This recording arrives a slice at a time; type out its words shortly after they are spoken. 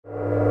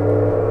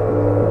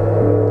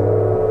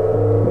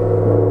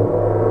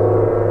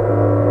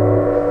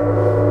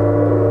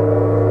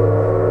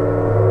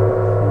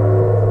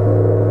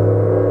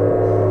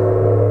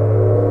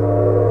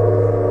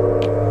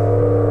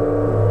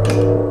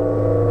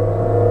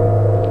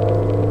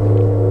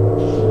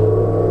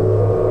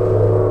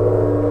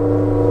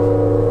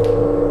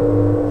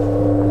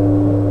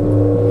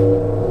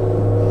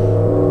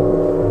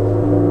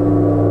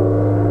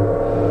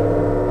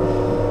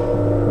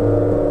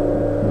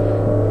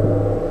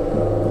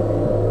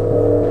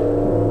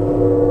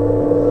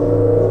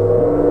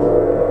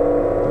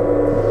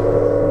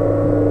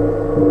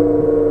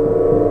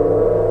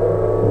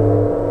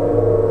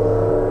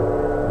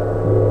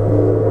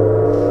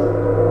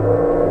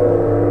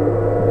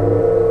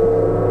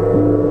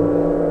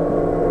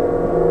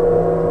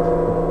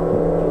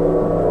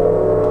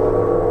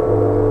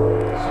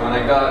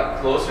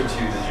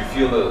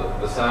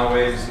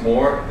waves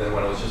more than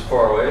when it was just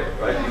far away,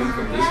 right? Even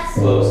from this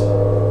close,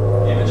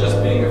 even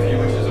just being a few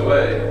inches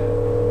away.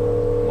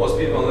 Most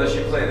people, unless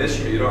you play an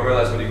instrument, you don't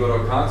realize when you go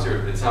to a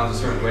concert, it sounds a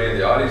certain way in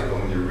the audience, but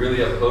when you're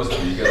really up close to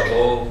it, you get a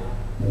whole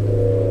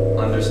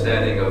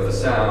understanding of the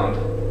sound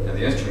and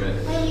the instrument.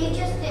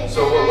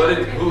 So let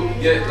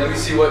me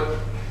see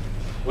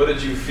what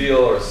did you feel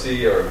or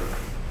see or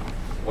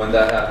when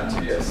that happened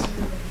to you? Yes.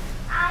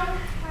 I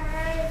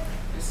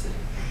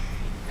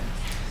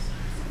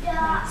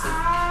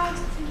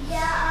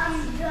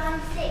heard the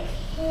drumstick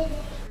hit.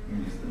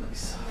 Use the nice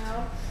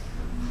sound.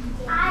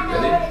 No. I know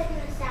Ready? what it's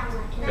going to sound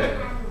like. Okay.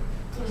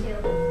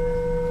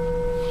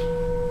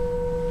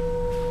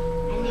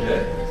 Okay.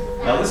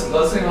 Now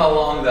listen how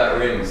long that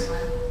rings.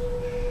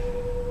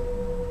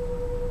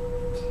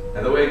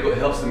 And the way it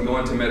helps them go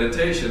into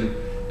meditation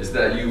is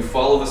that you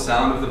follow the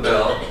sound of the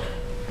bell,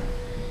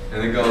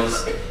 and it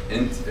goes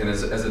in, and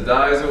as it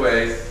dies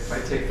away, it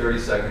might take 30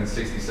 seconds,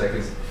 60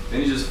 seconds,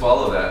 then you just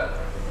follow that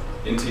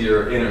into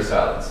your inner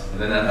silence,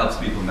 and then that helps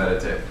people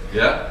meditate.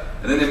 Yeah?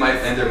 And then they might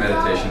end their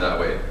meditation that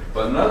way.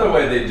 But another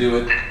way they do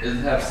it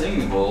is have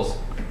singing bowls,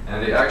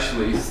 and they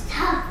actually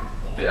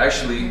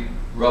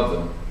rub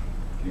them.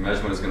 Can you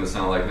imagine what it's going to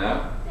sound like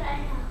now?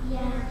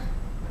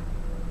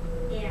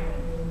 Yeah.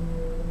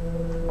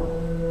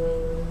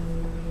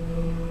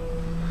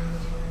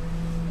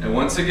 And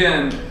once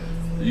again,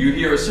 you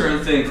hear a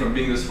certain thing from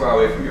being this far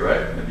away from you,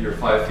 right? Maybe you're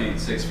 5 feet,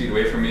 6 feet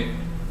away from me.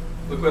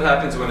 Look what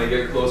happens when I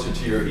get closer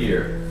to your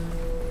ear.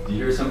 Do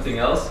you hear something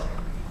else?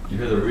 You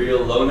hear the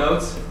real low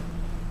notes?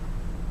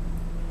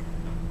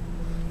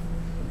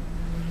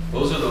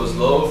 Those are those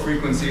low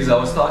frequencies I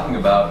was talking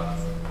about.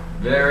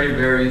 Very,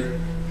 very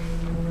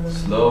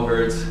slow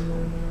hertz.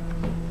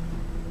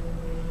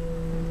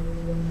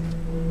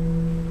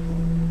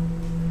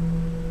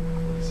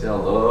 See how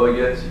low it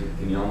gets?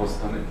 Can you almost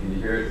hum it? Can you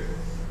hear it?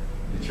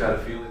 You try to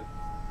feel it?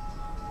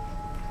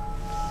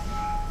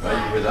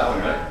 Right, you hear that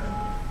one, right?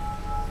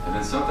 And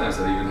then sometimes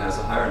that even has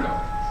a higher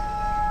note.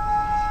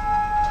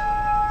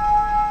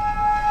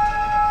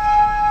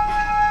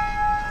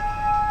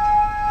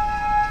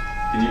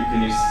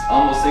 Can you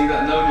almost sing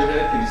that note in your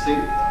head? Can you sing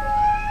it?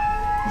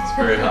 It's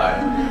very high.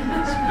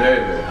 It's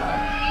very, very high.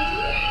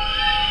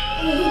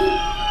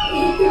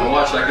 And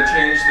watch, I could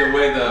change the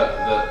way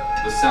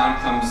the sound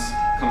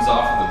comes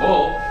off of the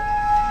bowl.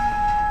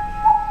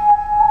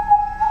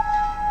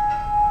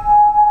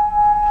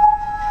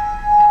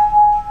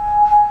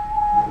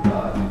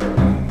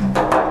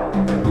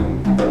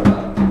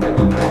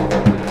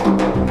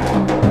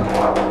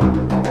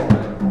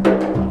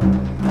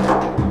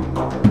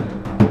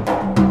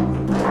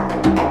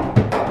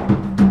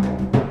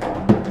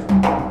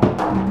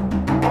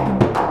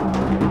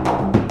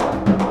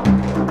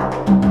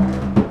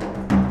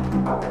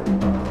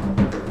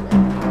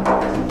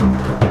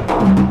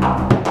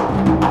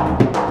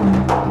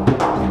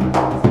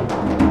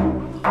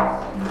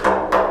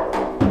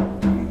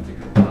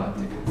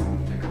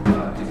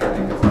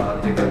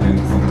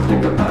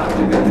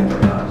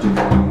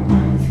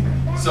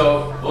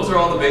 So those are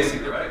all the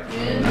basic, right?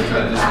 Let's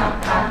try this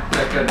one.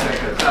 Tekka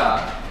tekka ta.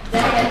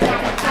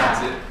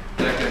 That's it.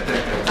 Tekka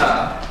tekka ta.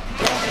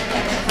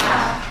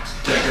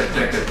 Tekka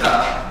tekka ta.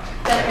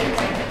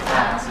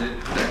 That's it.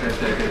 Tekka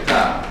tekka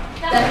ta.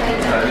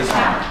 Try this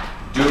one.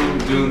 Doom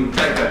doom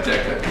tekka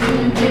tekka.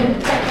 Doom doom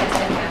tekka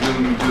tekka.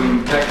 Doom doom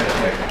tekka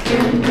tekka.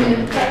 Doom doom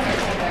tekka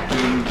tekka.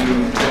 Doom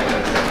doom tekka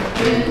tekka.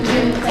 Doom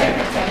doom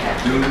tekka tekka.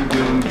 Doom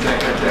doom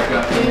tekka tekka.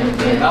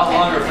 Now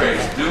longer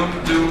phrase. Doom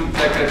doom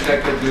tekka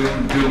tekka. Doom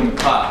doom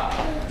pa.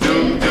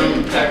 Doom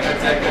doom tekka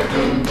tekka.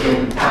 Doom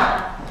doom pa.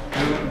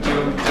 Doom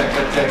doom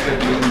tekka tekka.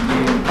 Doom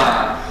doom pa.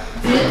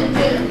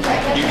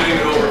 Keep doing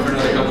it over for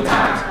another couple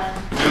times.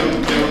 Doom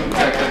doom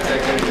tekka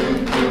tekka. Doom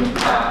doom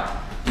pa.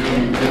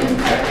 Doom doom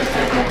tekka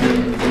tekka.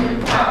 Doom doom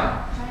pa.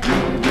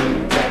 Doom doom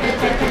tekka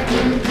tekka.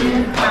 Doom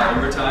doom pa. One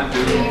more time.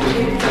 Doom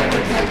doom tekka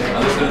tekka. Now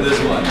listen to this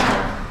one.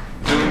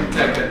 Doom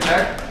tekka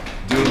tek.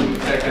 Doom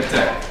tekka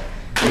tek.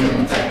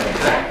 Doom tekka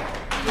tek.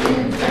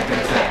 Doom tekka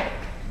tek.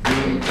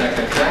 Doom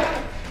tekka tek.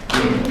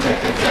 Doom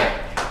tekka tek.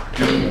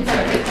 Doom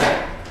tekka tek.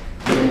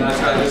 Now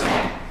try this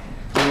one.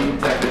 Doom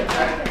tekka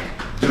tek.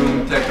 Doom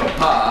tekka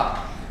pa.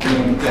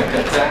 Doom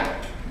tekka tek.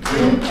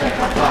 Doom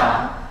tekka pa.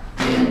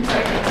 Doom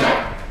tekka tek.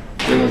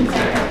 Doom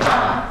tekka pa.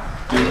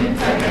 Doom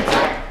tekka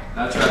tek.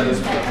 Now try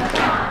this one.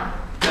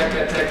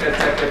 Tekka tekka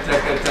tekka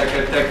tekka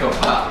tekka tekka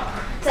pa.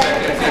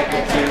 Tekka tekka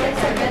tekka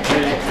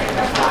tekka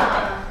tekka pa.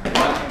 1,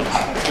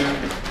 2,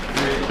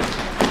 3.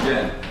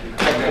 Again.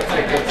 Tekka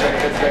tekka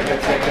tekka tekka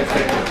tekka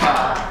tekka pa.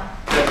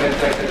 Tekka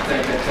tekka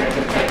tekka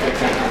tekka tekka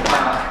tekka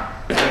pa.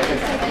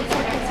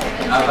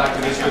 Now back to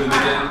this rhythm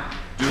again.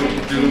 Doom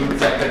doom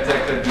tekka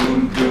tekka doom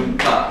doom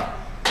pa.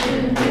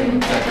 Doom doom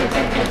tekka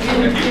tekka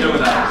doom. And keep doing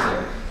that for a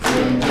second.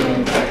 Doom doom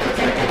tekka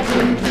tekka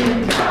doom doom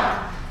pa.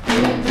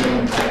 Doom doom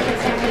tekka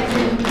tekka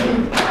doom doom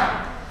pa.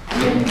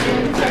 Doom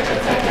doom tekka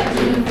tekka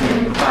doom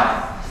doom pa.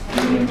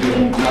 Doom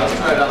doom. Now let's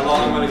try that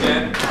long one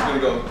again. It's gonna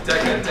go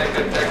tekka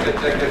tekka tekka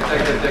tekka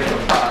tekka tekka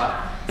pa.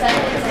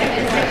 Tekka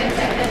tekka tekka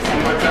tekka tekka.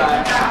 One more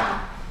time.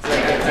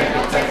 Tekka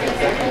tekka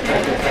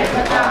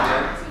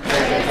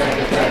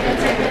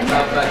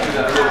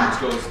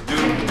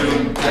Doom,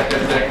 doom, teka,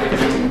 teka,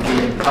 doom,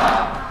 doom, pa.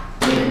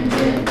 Doom,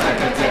 doom,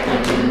 teka, teka,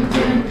 doom,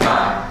 doom, pa.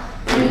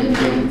 Doom,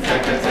 doom,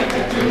 teka,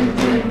 teka, doom,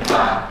 doom,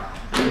 pa.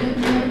 Doom,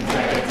 doom,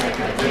 teka,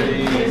 teka,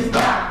 please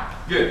stop.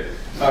 Good.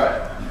 All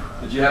right.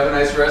 Did you have a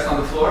nice rest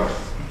on the floor?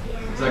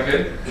 Is that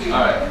good?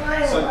 All right.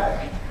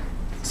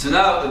 So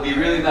now it would be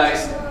really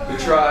nice to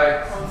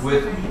try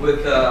with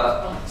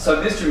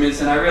some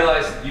instruments, and I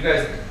realized you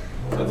guys.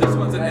 So this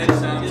one's an edge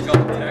sound. It's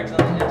called text.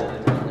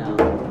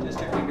 Just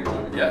your fingers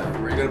on it.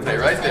 Yeah, we're gonna play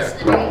right there.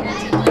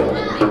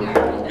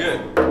 Good.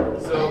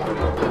 So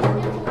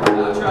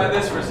now try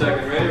this for a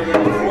second. Ready? We're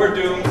gonna do 4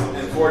 dooms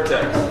and 4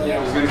 texts. Yeah.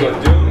 We're gonna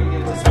go doom, doom,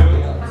 doom,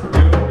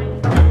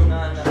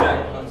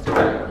 text,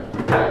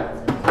 text, text.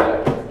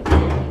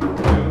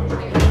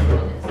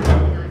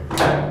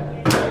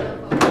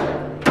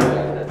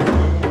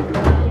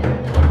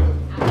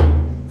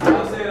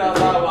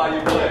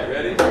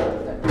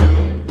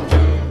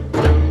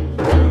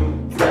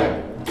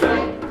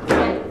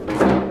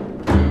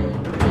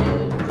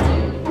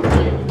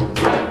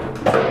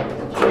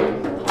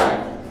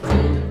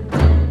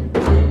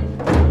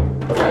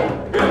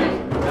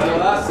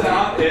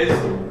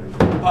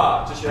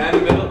 Just your hand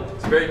in the middle.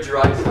 It's a very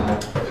dry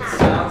sound. It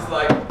sounds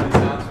like it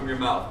sounds from your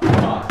mouth.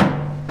 Pa.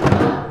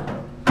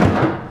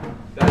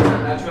 That's it.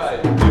 Now try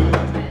it. Doom,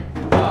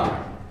 pa.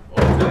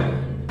 Open,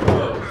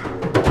 close.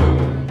 Doom,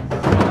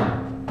 pa.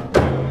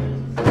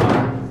 Doom, pa.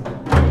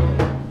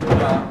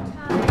 Pa.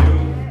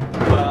 Doom,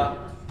 pa.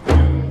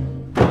 Doom,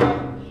 pa.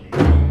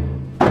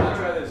 Now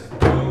try this.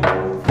 Doom,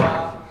 pa.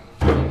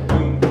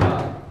 Doom, pa.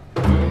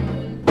 Doom,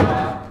 pa.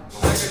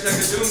 Teka,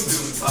 teka, doom,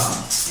 doom, pa.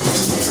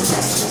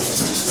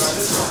 Try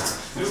this one.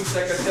 Doom,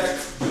 teka, tek,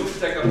 doom,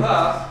 teka, pa.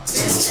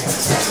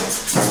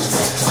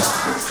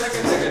 Teka,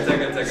 teka,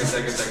 teka, teka,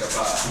 teka, teka,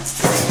 pa.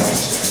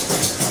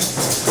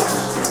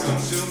 Doom,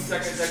 doom,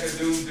 teka, teka,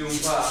 doom, doom,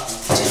 pa.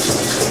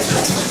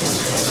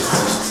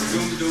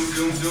 Doom, doom,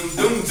 doom, doom,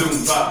 doom, doom,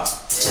 pa.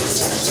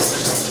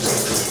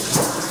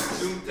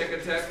 Doom, teka,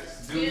 tek,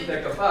 doom,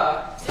 teka, pa.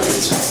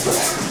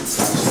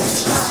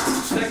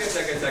 Teka,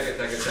 teka, teka,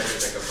 teka, teka,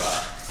 teka, pa.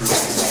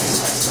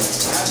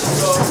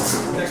 Go.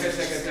 Teka,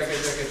 teka, teka,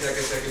 teka,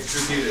 teka, teka.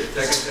 Repeat it.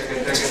 Teka, teka,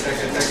 teka,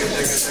 teka, teka,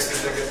 teka, teka,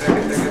 teka, teka,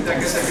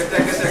 teka, teka, teka,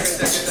 teka, teka,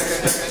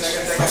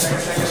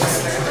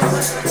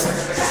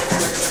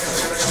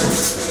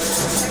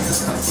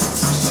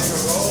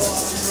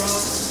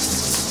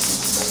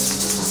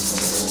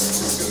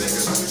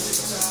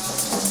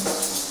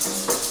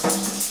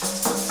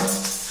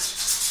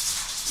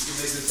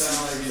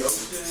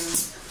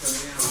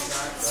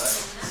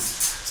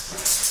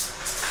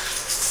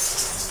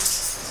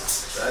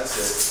 That's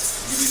it.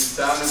 You need the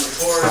sound in the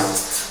chorus.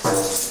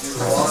 Do the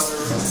water.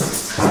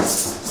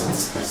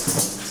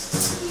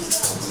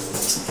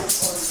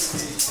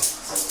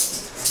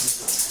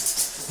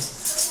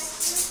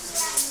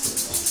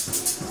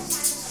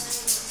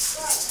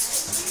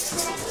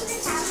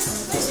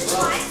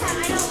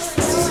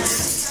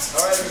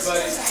 All right,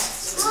 everybody.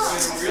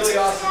 It's been really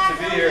awesome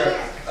to be here.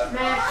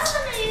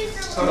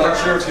 I'm not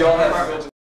sure if you all have to go to